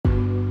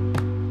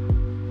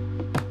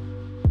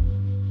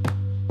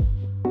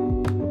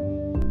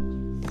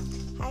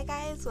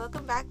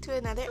welcome back to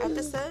another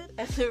episode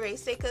of the Ray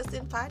Stay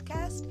Coastin'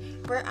 podcast,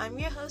 where I'm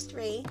your host,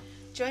 Ray,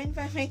 joined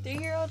by my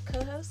 3-year-old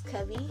co-host,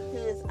 Cubby, who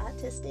is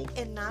autistic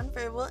and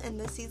nonverbal in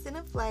this season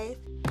of life.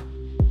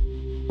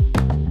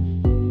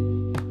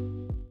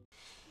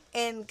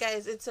 And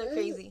guys, it's so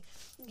crazy.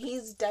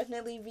 He's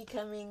definitely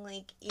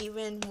becoming,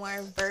 even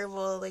more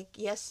verbal.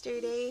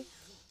 Yesterday,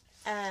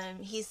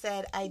 he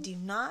said, "I do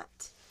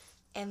not,"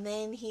 and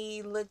then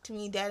he looked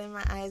me dead in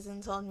my eyes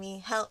and told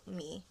me, "Help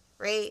me."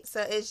 Right? So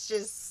it's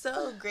just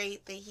so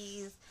great that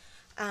he's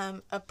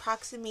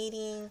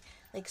approximating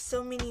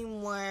so many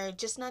more,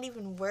 just not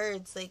even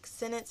words,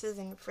 sentences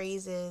and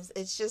phrases.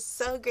 It's just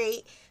so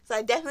great. So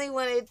I definitely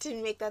wanted to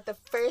make that the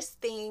first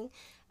thing,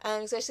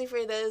 especially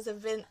for those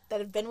that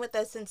have been with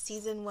us since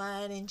season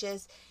 1 and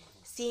just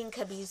seeing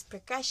Cubby's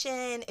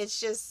progression. It's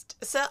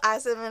just so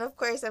awesome. And of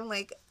course, I'm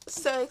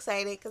so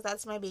excited because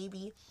that's my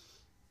baby.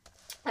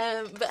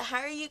 But how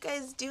are you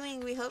guys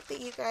doing? We hope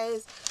that you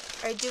guys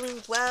are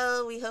doing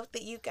well. We hope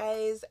that you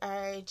guys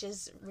are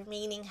just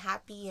remaining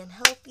happy and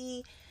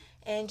healthy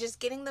and just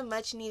getting the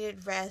much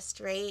needed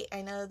rest, right?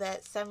 I know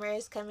that summer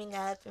is coming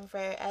up, and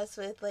for us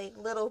with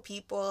little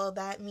people,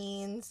 that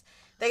means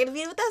they're going to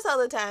be with us all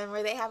the time,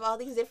 where they have all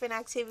these different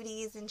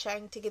activities and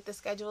trying to get the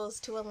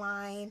schedules to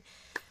align.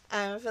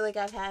 I feel like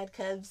I've had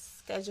Cub's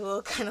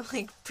schedule kind of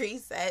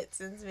preset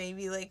since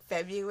maybe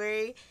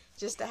February,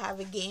 just to have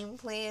a game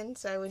plan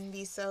so I wouldn't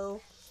be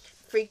so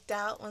freaked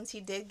out once he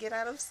did get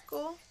out of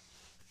school.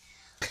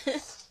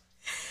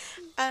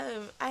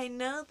 I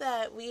know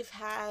that we've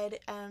had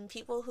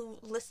people who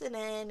listen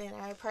in and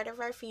are part of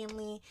our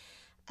family,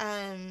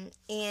 and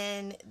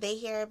they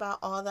hear about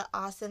all the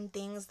awesome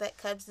things that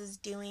Cubs is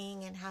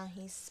doing and how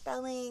he's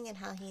spelling and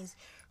how he's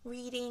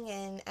reading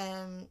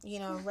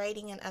and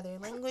writing in other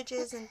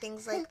languages and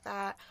things like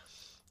that.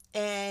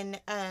 And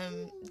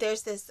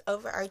there's this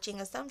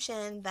overarching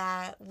assumption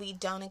that we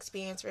don't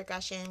experience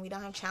regression, we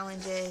don't have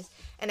challenges,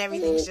 and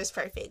everything's just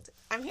perfect.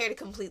 I'm here to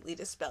completely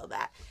dispel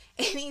that.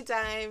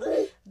 Anytime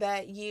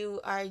that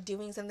you are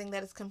doing something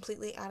that is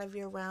completely out of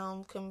your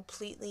realm,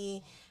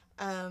 completely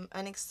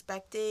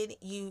unexpected,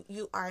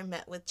 you are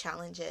met with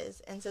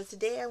challenges. And so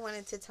today I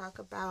wanted to talk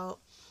about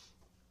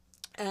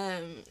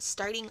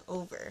starting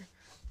over.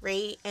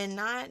 Right? And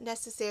not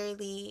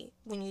necessarily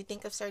when you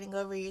think of starting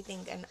over, you're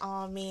thinking,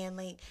 oh man,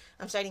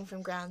 I'm starting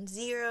from ground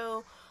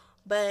zero.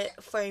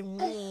 But for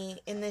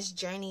me, in this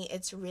journey,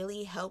 it's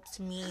really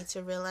helped me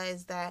to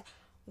realize that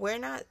we're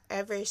not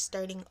ever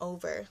starting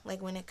over.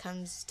 When it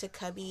comes to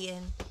Cubby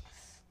and,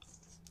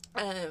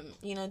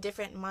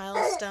 different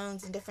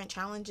milestones and different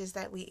challenges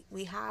that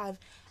we have,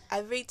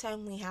 every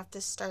time we have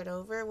to start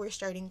over, we're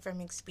starting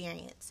from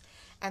experience.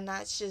 And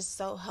that's just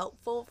so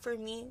helpful for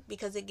me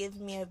because it gives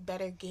me a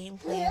better game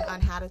plan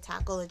on how to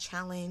tackle a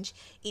challenge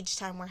each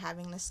time we're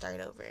having to start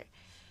over.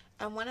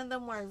 And one of the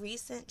more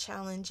recent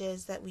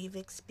challenges that we've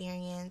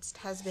experienced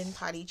has been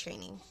potty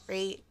training,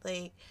 right?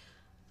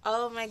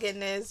 Oh my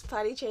goodness,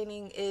 potty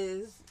training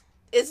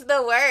it's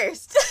the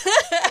worst.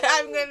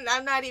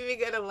 I'm not even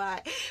gonna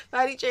lie.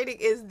 Potty training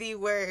is the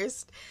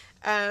worst.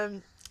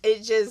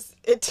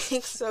 It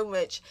takes so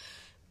much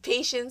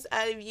patience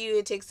out of you.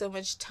 It takes so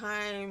much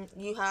time.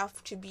 You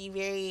have to be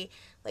very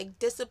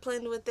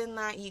disciplined within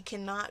that. You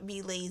cannot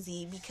be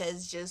lazy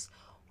because just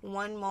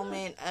one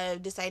moment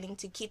of deciding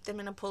to keep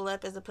them in a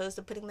pull-up as opposed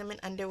to putting them in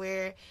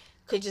underwear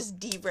could just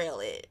derail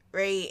it,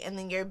 right? And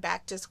then you're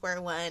back to square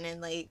one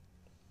and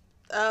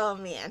oh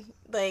man,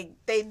 they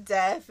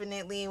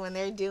definitely, when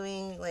they're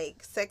doing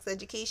sex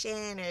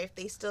education, or if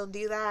they still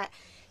do that,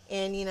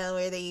 and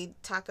where they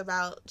talk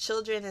about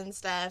children and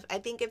stuff, I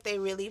think if they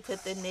really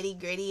put the nitty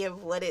gritty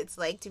of what it's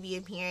like to be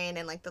a parent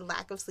and the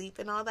lack of sleep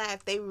and all that,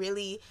 if they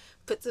really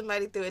put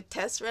somebody through a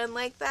test run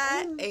like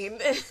that,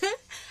 and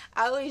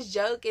I always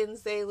joke and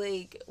say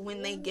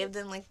when they give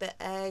them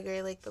the egg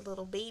or the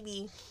little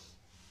baby,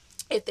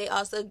 if they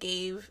also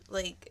gave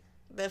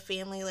the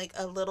family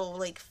a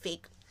little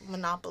fake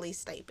Monopoly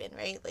stipend,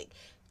 right?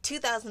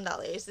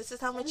 $2,000. This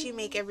is how much you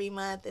make every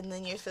month, and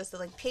then you're supposed to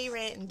pay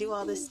rent and do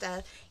all this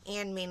stuff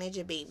and manage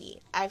a baby.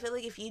 I feel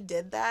if you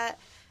did that,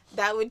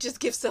 that would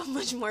just give so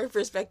much more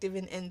perspective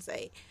and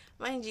insight.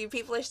 Mind you,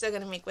 people are still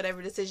going to make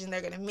whatever decision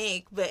they're going to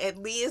make, but at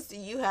least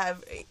you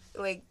have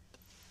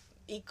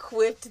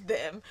equipped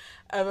them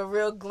of a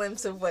real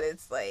glimpse of what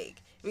it's like.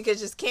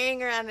 Because just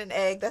carrying around an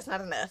egg, that's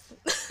not enough.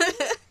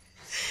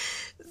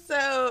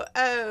 So,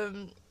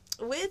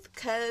 with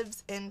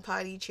Cubs and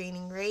potty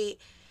training, right?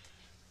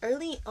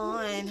 Early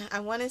on, I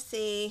want to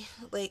say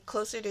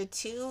closer to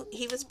 2,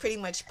 he was pretty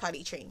much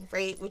potty trained,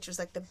 right? Which was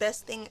the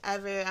best thing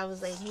ever. I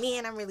was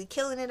man, I'm really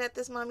killing it at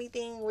this mommy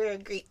thing. We're a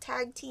great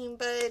tag team,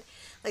 bud.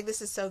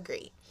 This is so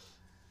great.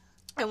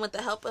 And with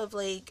the help of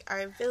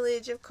our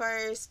village, of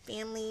course,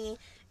 family,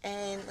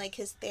 and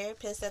his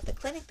therapist at the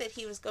clinic that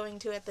he was going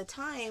to at the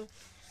time,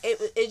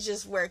 it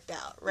just worked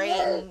out, right?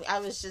 And I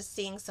was just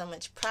seeing so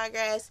much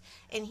progress,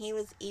 and he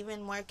was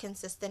even more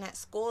consistent at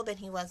school than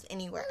he was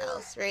anywhere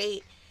else,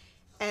 right?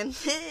 And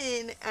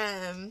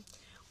then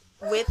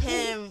with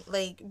him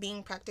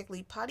being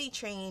practically potty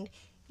trained,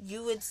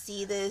 you would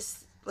see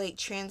this like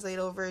translate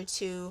over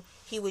to,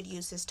 he would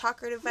use his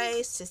talker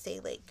device to say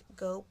like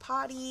go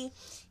potty.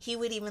 He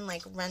would even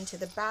like run to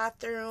the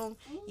bathroom.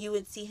 You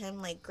would see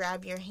him like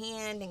grab your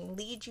hand and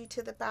lead you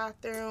to the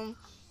bathroom.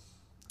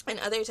 And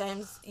other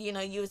times, you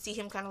know, you would see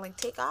him kind of like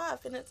take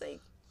off, and it's like,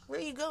 where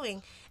are you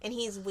going? And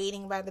he's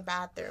waiting by the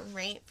bathroom,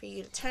 right, for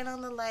you to turn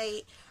on the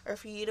light or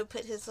for you to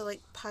put his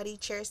like potty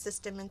chair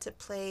system into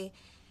play.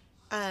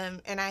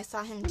 And I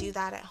saw him do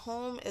that at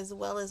home as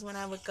well as when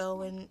I would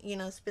go and, you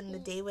know, spend the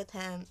day with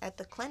him at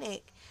the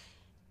clinic.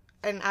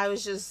 And I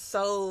was just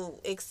so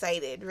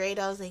excited, right?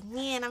 I was like,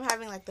 man, I'm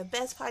having like the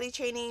best potty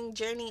training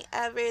journey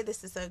ever.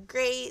 This is so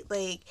great.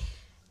 Like,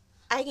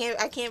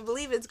 I can't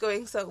believe it's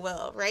going so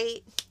well,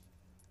 right?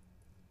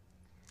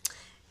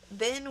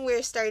 Then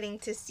we're starting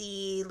to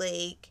see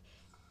like,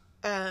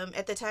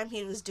 at the time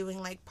he was doing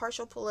like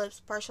partial pull-ups,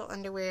 partial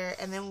underwear,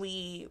 and then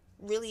we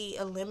really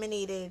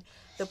eliminated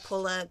the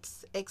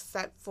pull-ups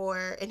except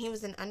for, and he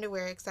was in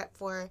underwear except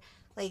for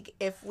like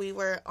if we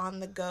were on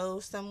the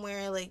go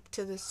somewhere like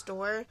to the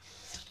store,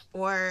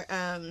 or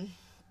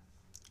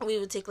we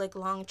would take like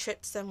long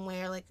trips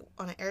somewhere like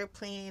on an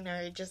airplane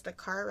or just a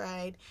car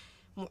ride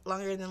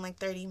longer than like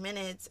 30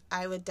 minutes,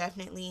 I would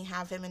definitely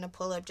have him in a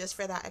pull-up just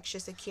for that extra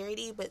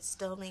security, but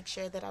still make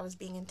sure that I was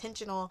being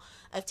intentional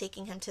of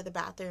taking him to the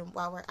bathroom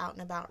while we're out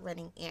and about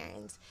running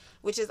errands,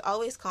 which is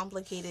always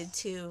complicated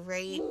too,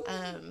 right?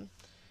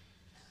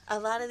 A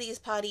lot of these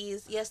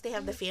potties, yes, they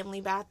have the family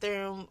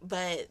bathroom,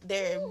 but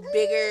they're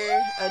bigger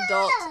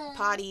adult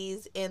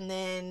potties, and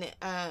then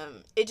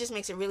it just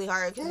makes it really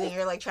hard because then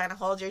you're like trying to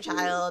hold your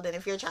child, and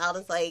if your child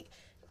is like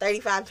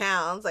 35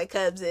 pounds like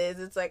Cubs is,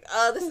 it's like,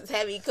 oh, this is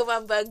heavy, come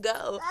on bud,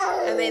 go.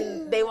 And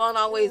then they won't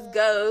always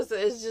go, so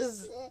it's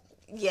just,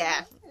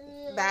 yeah,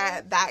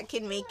 that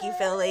can make you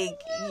feel like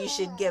you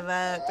should give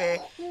up, or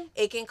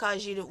it can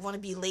cause you to want to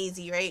be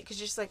lazy, right? Because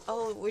you're just like,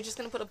 oh, we're just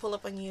gonna put a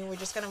pull-up on you, we're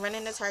just gonna run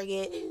into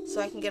Target so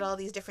I can get all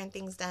these different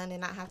things done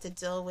and not have to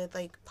deal with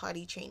like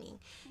potty training.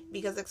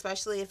 Because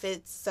especially if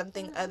it's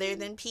something other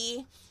than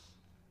pee,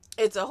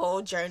 it's a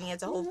whole journey,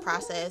 it's a whole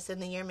process,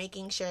 and then you're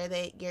making sure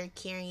that you're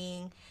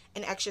carrying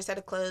an extra set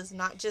of clothes,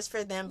 not just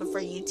for them, but for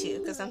you too,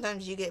 because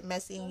sometimes you get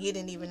messy and you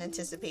didn't even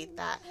anticipate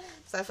that.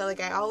 So I felt like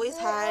I always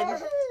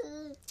had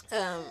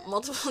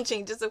multiple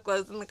changes of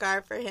clothes in the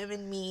car for him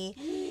and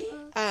me,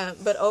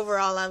 but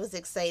overall I was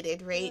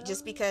excited, right,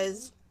 just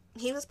because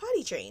he was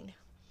potty trained.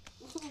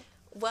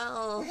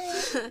 Well,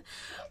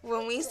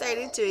 when we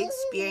started to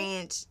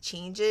experience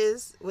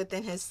changes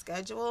within his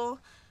schedule,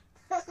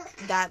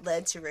 that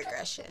led to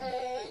regression,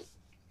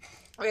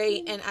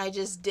 right? And I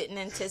just didn't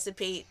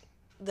anticipate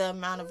the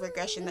amount of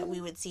regression that we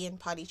would see in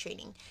potty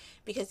training,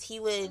 because he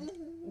would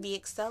be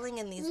excelling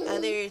in these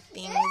other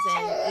things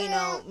and, you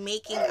know,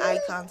 making eye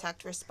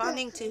contact,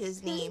 responding to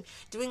his name,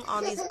 doing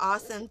all these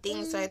awesome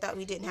things. So I thought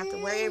we didn't have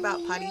to worry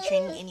about potty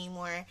training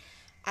anymore.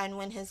 And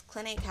when his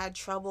clinic had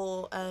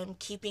trouble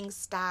keeping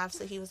staff,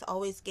 so he was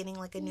always getting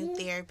like a new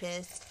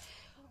therapist,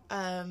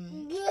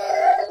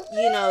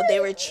 you know, they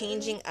were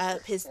changing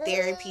up his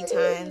therapy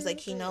times. Like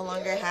he no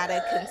longer had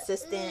a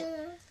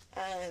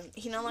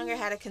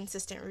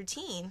consistent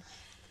routine.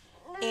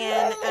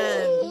 And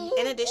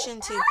in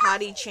addition to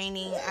potty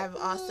training, I've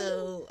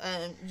also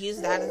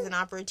used that as an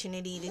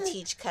opportunity to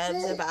teach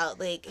Cubs about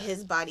like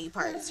his body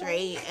parts,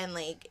 right? And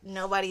like,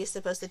 nobody is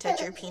supposed to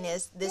touch your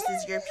penis. This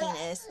is your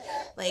penis.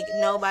 Like,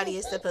 nobody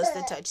is supposed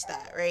to touch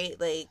that, right?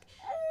 Like,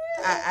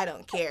 I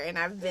don't care, and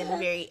I've been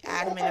very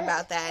adamant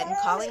about that and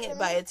calling it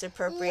by its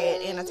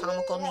appropriate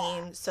anatomical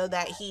name so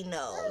that he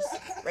knows,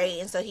 right?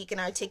 And so he can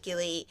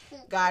articulate,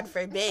 God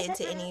forbid,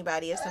 to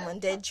anybody if someone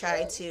did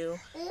try to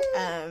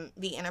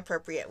be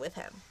inappropriate with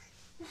him.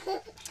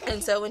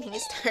 And so when he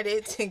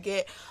started to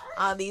get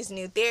all these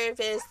new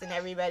therapists and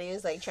everybody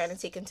was like trying to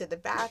take him to the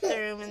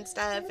bathroom and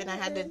stuff, and I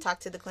had to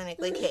talk to the clinic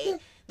like, hey,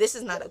 this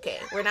is not okay.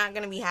 We're not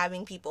going to be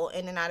having people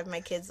in and out of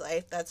my kid's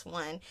life. That's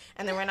one.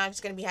 And then we're not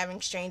just going to be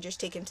having strangers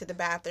take him to the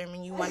bathroom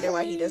and you wonder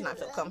why he does not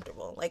feel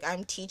comfortable. Like,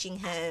 I'm teaching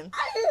him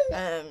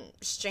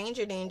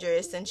stranger danger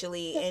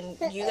essentially,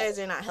 and you guys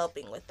are not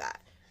helping with that.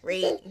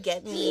 Right?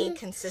 Get me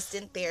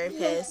consistent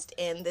therapist,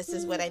 and this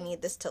is what I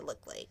need this to look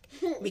like,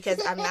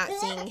 because I'm not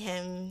seeing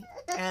him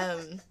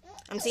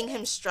I'm seeing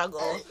him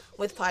struggle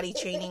with potty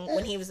training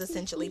when he was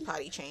essentially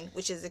potty trained,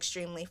 which is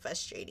extremely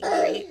frustrating,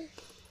 right?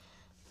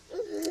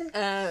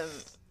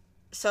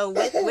 So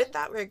with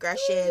that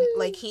regression,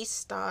 like, he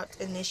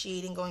stopped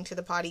initiating going to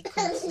the potty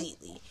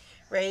completely,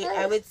 right?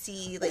 I would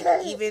see like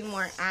even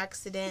more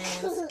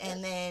accidents,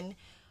 and then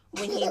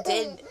when he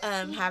did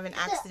have an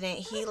accident,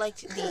 he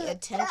liked the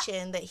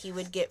attention that he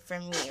would get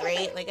from me,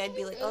 right? Like, I'd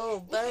be like, oh,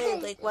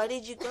 bud, like, why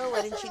did you go?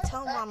 Why didn't you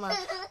tell mama?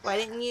 Why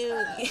didn't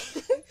you?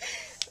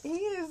 He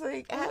is,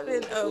 like,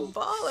 having a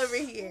ball over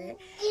here.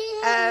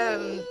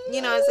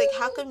 You know, it's like,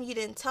 how come you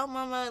didn't tell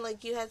mama?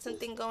 Like, you had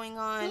something going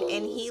on.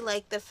 And he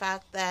liked the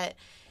fact that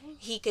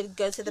he could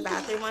go to the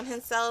bathroom on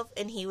himself,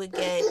 and he would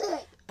get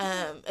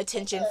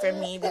attention from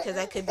me because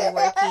I could be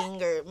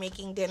working or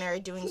making dinner or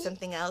doing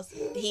something else,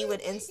 he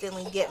would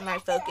instantly get my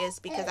focus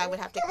because I would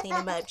have to clean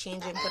him up,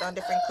 change him, put on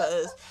different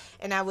clothes,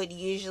 and I would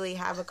usually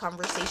have a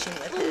conversation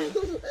with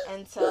him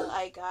until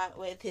I got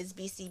with his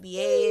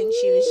BCBA, and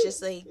she was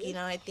just like, you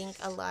know, I think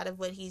a lot of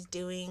what he's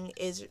doing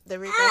is the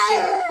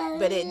regression,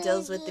 but it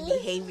deals with the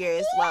behavior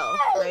as well,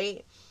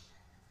 right?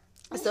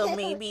 So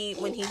maybe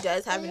when he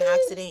does have an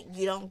accident,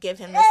 you don't give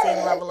him the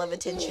same level of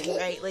attention,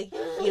 right? Like,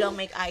 you don't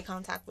make eye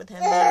contact with him.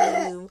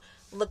 Maybe you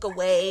look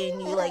away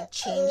and you, like,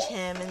 change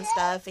him and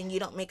stuff, and you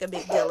don't make a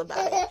big deal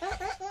about it.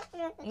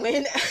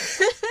 When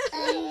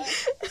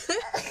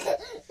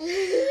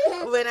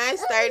I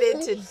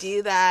started to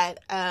do that,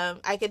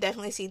 I could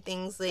definitely see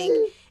things, like,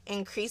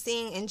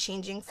 increasing and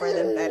changing for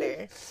the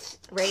better,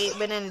 right?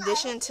 But in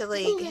addition to,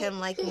 like, him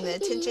liking the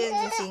attentions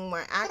and seeing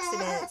more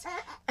accidents,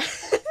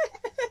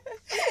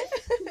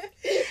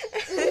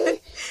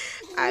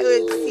 I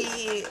would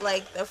see,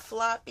 like, the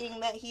flopping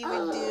that he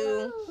would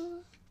do,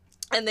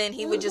 and then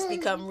he would just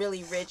become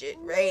really rigid,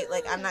 right?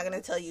 Like, I'm not going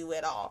to tell you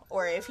at all.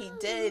 Or if he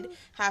did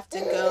have to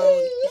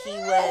go, he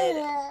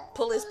would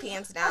pull his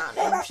pants down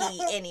and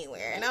pee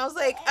anywhere. And I was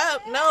like, oh,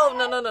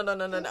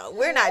 no.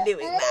 We're not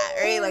doing that,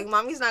 right? Like,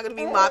 mommy's not going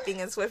to be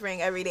mopping and Swiffering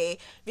every day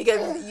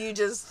because you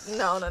just,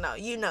 no.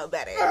 You know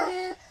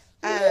better.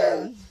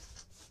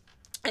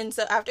 And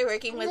so after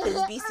working with his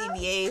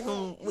BCBA,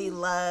 whom we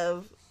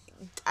love,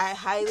 I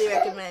highly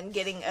recommend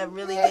getting a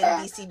really good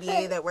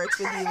BCBA that works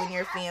with you and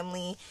your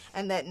family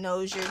and that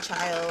knows your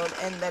child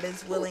and that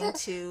is willing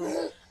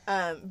to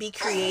be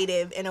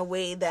creative in a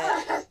way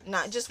that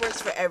not just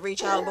works for every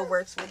child, but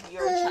works with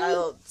your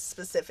child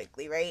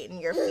specifically, right?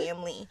 And your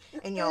family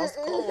and y'all's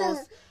goals.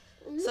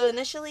 So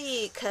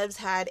initially, Cubs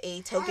had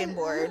a token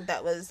board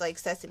that was like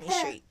Sesame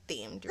Street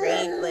themed,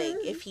 right? Like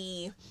if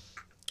he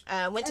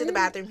went to the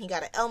bathroom, he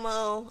got an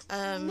Elmo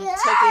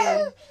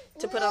token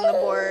to put on the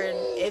board.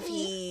 If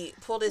he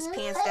pulled his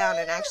pants down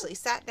and actually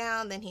sat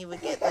down, then he would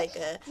get like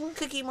a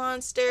Cookie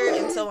Monster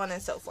and so on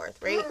and so forth,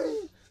 right?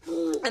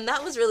 And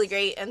that was really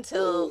great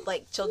until,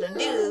 like children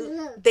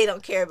do, they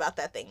don't care about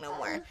that thing no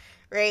more,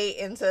 right?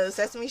 And so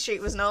Sesame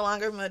Street was no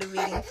longer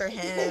motivating for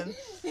him.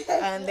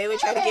 They would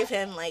try to give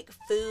him like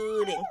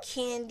food and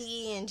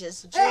candy and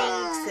just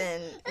drinks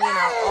and, you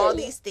know, all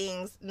these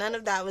things. None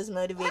of that was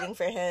motivating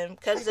for him.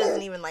 Cubs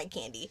doesn't even like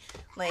candy.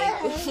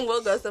 Like,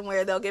 we'll go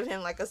somewhere, they'll give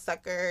him like a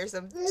sucker or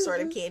some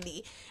sort of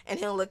candy, and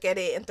he'll look at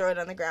it and throw it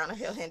on the ground, or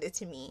he'll hand it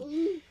to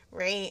me,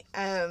 right?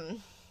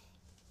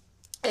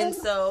 And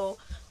so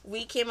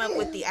we came up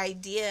with the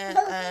idea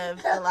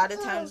of a lot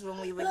of times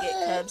when we would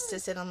get Cubs to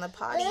sit on the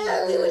potty,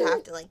 we would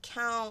have to like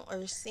count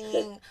or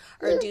sing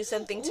or do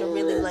something to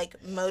really like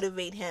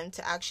motivate him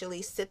to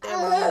actually sit there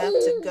long enough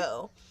to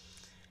go.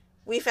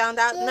 We found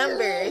out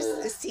numbers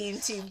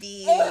seemed to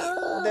be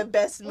the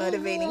best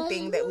motivating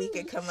thing that we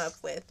could come up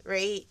with,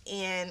 right?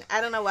 And I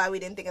don't know why we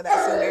didn't think of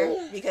that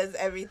sooner, because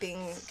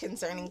everything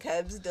concerning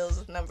Cubs deals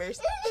with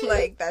numbers.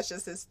 Like, that's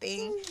just his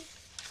thing.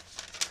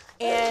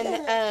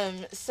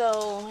 And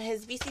so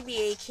his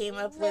BCBA came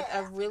up with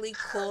a really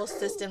cool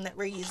system that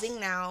we're using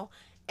now,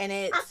 and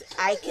it's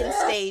I can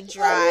stay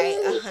dry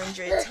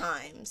 100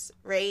 times,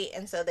 right?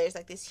 And so there's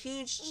like this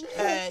huge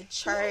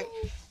chart,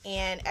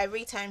 and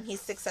every time he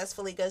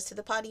successfully goes to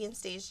the potty and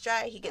stays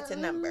dry, he gets a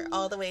number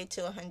all the way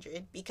to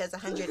 100, because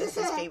 100 is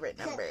his favorite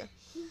number.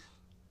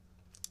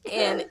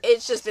 And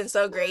it's just been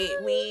so great.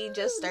 We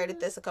just started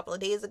this a couple of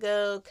days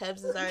ago.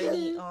 Cubs is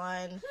already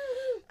on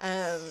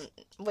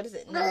what is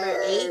it,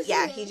 number 8?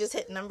 Yeah, he just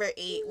hit number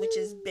 8, which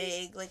is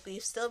big. Like,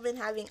 we've still been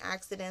having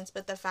accidents,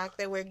 but the fact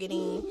that we're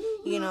getting,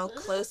 you know,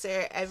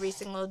 closer every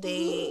single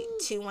day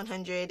to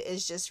 100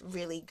 is just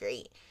really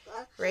great,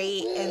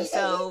 right? And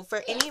so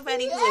for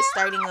anybody who is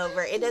starting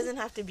over, it doesn't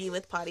have to be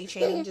with potty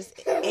training,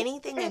 just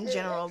anything in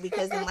general,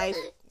 because in life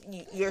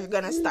you're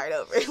gonna start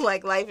over.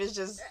 Like, life is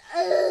just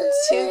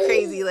too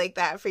crazy like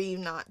that for you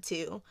not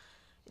to.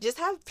 Just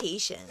have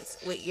patience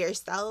with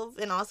yourself,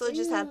 and also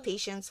just have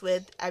patience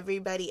with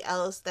everybody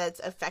else that's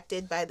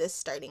affected by this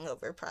starting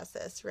over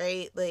process,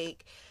 right?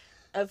 Like,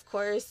 of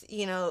course,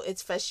 you know,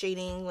 it's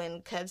frustrating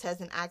when Cubs has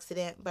an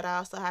accident, but I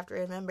also have to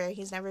remember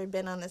he's never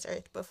been on this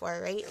earth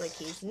before, right? Like,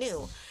 he's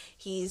new.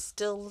 He's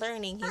still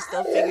learning. He's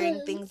still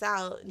figuring things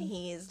out, and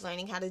he's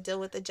learning how to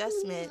deal with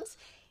adjustments.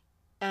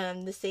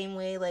 The same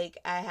way, like,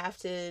 I have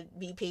to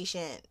be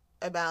patient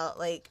about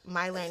like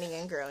my learning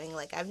and growing.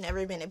 Like, I've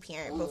never been a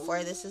parent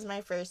before. This is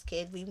my first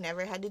kid. We've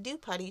never had to do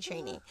potty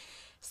training.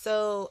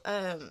 So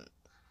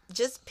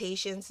just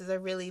patience is a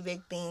really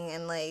big thing,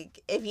 and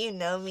like, if you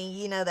know me,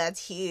 you know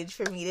that's huge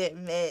for me to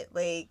admit.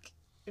 Like,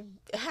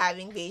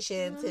 having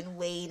patience and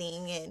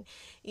waiting, and,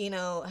 you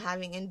know,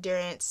 having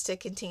endurance to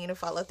continue to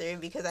follow through,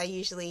 because I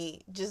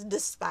usually just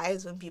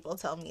despise when people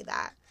tell me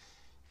that.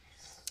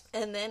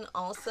 And then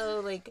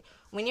also, like,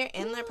 when you're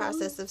in the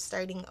process of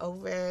starting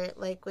over,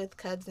 like with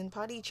Cubs and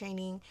potty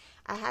training,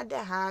 I had to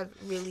have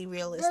really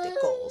realistic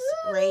goals,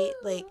 right?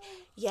 Like,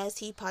 yes,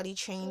 he potty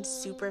trained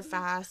super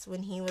fast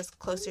when he was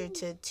closer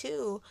to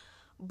 2,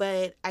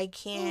 but I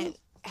can't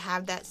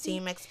have that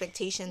same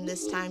expectation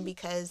this time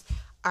because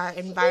our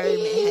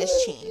environment has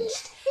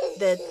changed.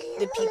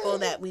 The people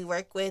that we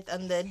work with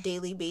on the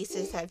daily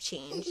basis have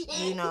changed.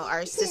 You know,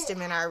 our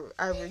system and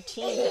our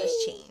routine has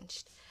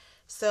changed.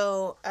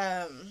 So,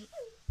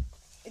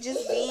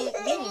 just being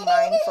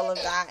mindful of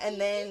that, and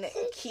then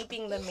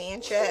keeping the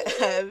mantra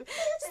of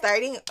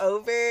starting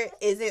over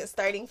isn't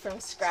starting from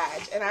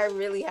scratch. And I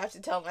really have to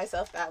tell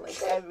myself that, like,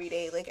 every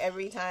day, like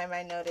every time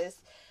I notice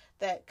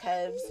that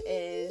Cubs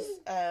is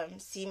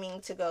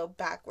seeming to go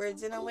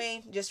backwards in a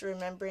way, just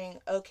remembering,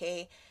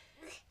 okay,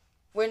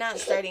 we're not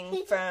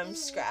starting from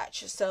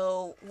scratch.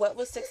 So what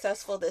was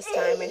successful this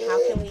time, and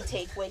how can we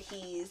take what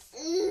he's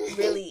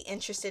really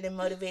interested and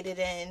motivated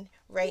in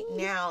right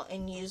now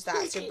and use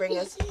that to bring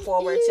us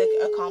forward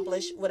to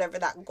accomplish whatever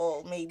that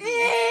goal may be,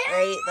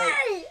 right?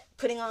 Like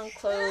putting on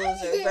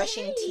clothes or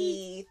brushing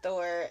teeth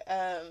or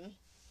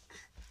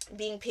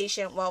being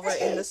patient while we're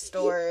in the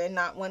store and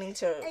not wanting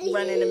to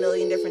run in a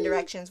million different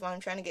directions while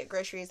I'm trying to get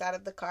groceries out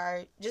of the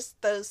car. Just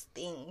those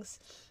things.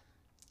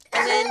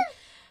 And then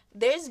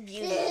there's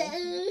beauty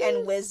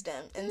and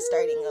wisdom in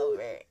starting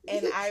over.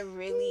 And I'm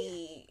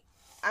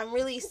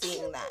really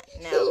seeing that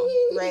now,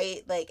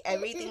 right? Like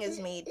everything is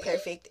made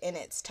perfect in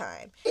its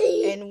time.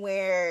 And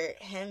where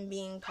him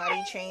being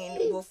potty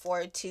trained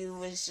before too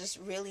was just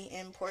really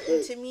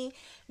important to me,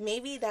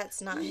 maybe that's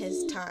not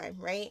his time,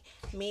 right?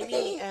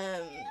 Maybe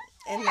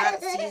in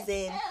that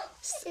season,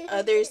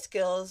 other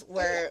skills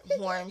were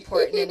more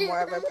important and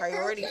more of a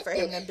priority for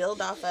him to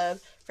build off of,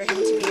 for him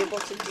to be able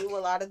to do a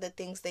lot of the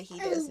things that he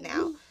does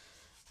now.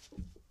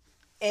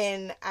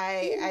 And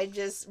I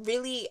just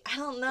really, I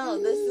don't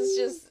know, this has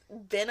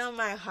just been on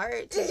my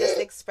heart to just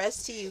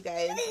express to you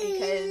guys,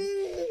 because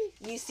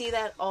you see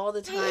that all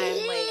the time.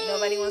 Like,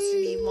 nobody wants to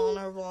be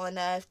vulnerable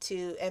enough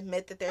to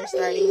admit that they're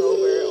starting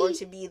over, or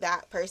to be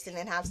that person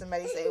and have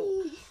somebody say,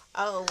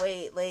 oh,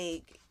 wait,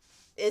 like,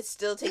 it's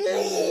still taking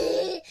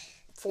you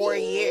 4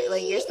 years.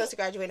 Like, you're supposed to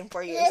graduate in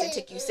 4 years. It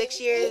took you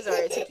 6 years, or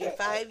it took you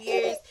 5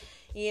 years.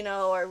 You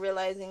know, or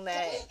realizing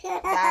that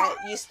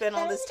you spent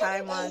all this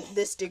time on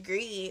this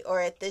degree or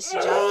at this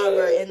job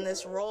or in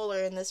this role or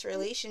in this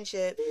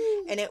relationship,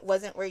 and it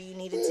wasn't where you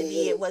needed to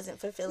be. It wasn't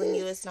fulfilling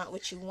you. It's not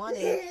what you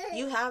wanted.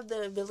 You have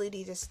the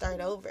ability to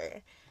start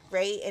over,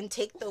 right? And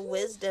take the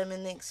wisdom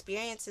and the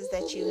experiences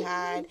that you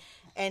had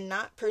and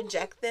not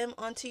project them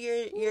onto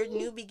your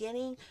new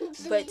beginning,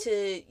 but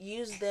to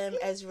use them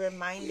as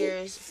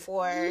reminders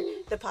for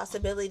the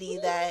possibility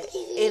that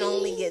it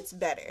only gets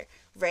better,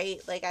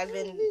 right? Like I've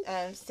been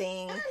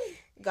saying,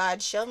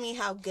 God, show me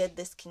how good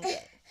this can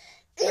get,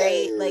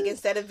 right? Like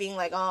instead of being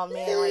like, oh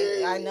man,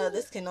 like I know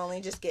this can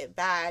only just get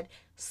bad,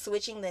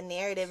 switching the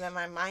narrative and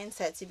my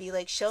mindset to be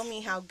like, show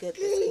me how good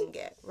this can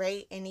get,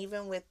 right? And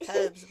even with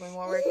Cubs, when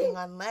we're working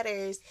on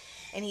letters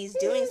and he's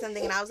doing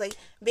something and I was like,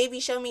 baby,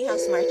 show me how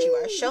smart you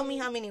are, show me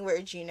how many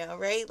words you know,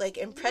 right? Like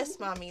impress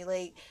mommy,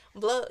 like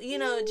blow, you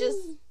know, just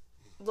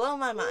blow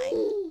my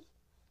mind.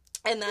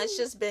 And that's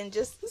just been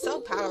just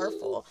so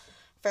powerful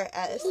for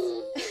us.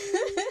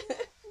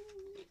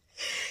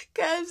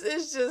 Cubs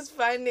is just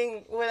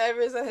finding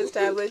whatever's on his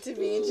tablet to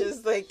be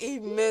just like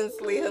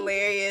immensely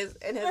hilarious,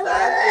 and his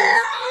laugh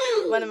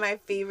is one of my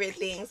favorite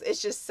things. It's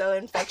just so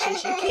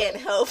infectious, you can't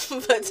help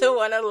but to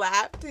want to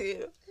laugh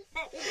too.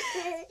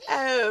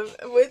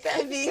 With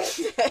that being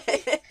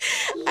said,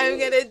 I'm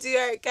gonna do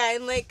our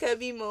kind like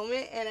Cubby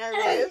moment and our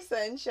ray of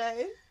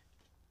sunshine.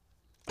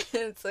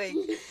 It's like,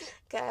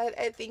 God,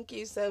 I thank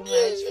you so much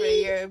for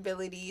your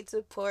ability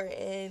to pour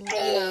in, you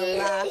know,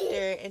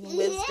 laughter and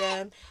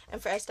wisdom,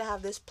 and for us to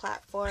have this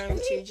platform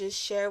to just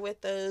share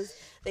with those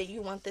that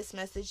you want this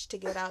message to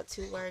get out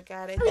to, Lord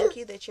God. I thank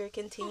you that you're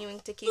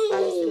continuing to keep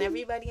us and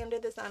everybody under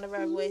the sound of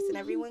our voice and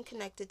everyone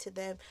connected to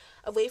them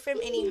away from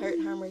any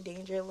hurt, harm, or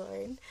danger,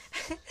 Lord.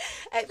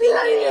 I thank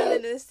you that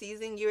in this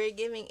season you are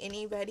giving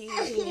anybody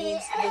who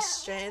needs the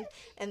strength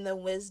and the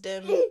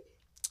wisdom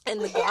and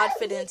the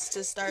confidence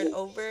to start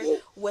over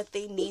what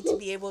they need to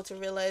be able to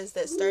realize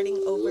that starting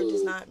over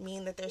does not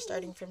mean that they're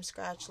starting from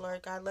scratch,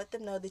 Lord God. Let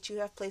them know that you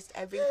have placed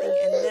everything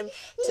in them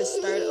to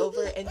start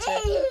over and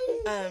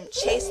to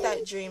chase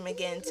that dream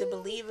again, to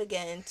believe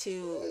again,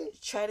 to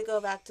try to go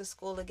back to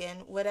school again.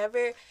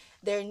 Whatever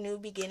their new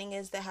beginning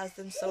is that has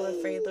them so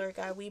afraid, Lord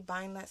God, we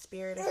bind that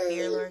spirit of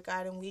fear, Lord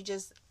God, and we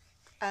just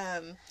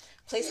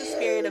place a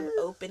spirit of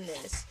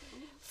openness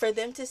for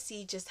them to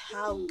see just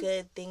how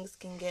good things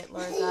can get,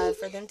 Lord God.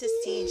 For them to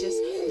see just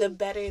the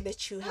better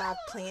that you have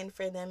planned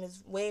for them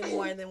is way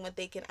more than what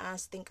they can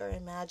ask, think, or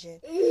imagine.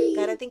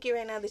 God, I thank you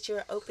right now that you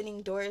are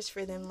opening doors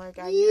for them, Lord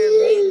God. You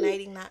are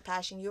reigniting that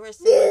passion. You are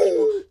sending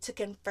people to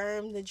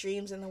confirm the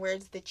dreams and the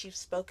words that you've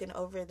spoken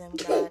over them,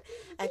 God.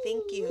 I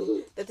thank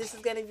you that this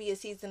is going to be a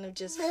season of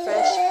just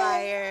fresh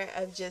fire,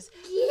 of just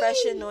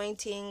fresh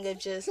anointing, of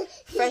just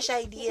fresh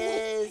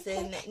ideas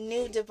and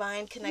new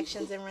divine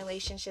connections and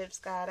relationships,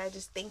 God. I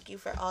just thank you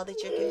for all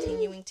that you're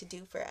continuing to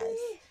do for us.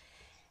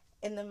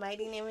 In the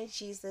mighty name of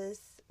Jesus,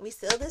 we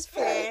seal this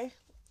prayer.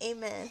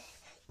 Amen.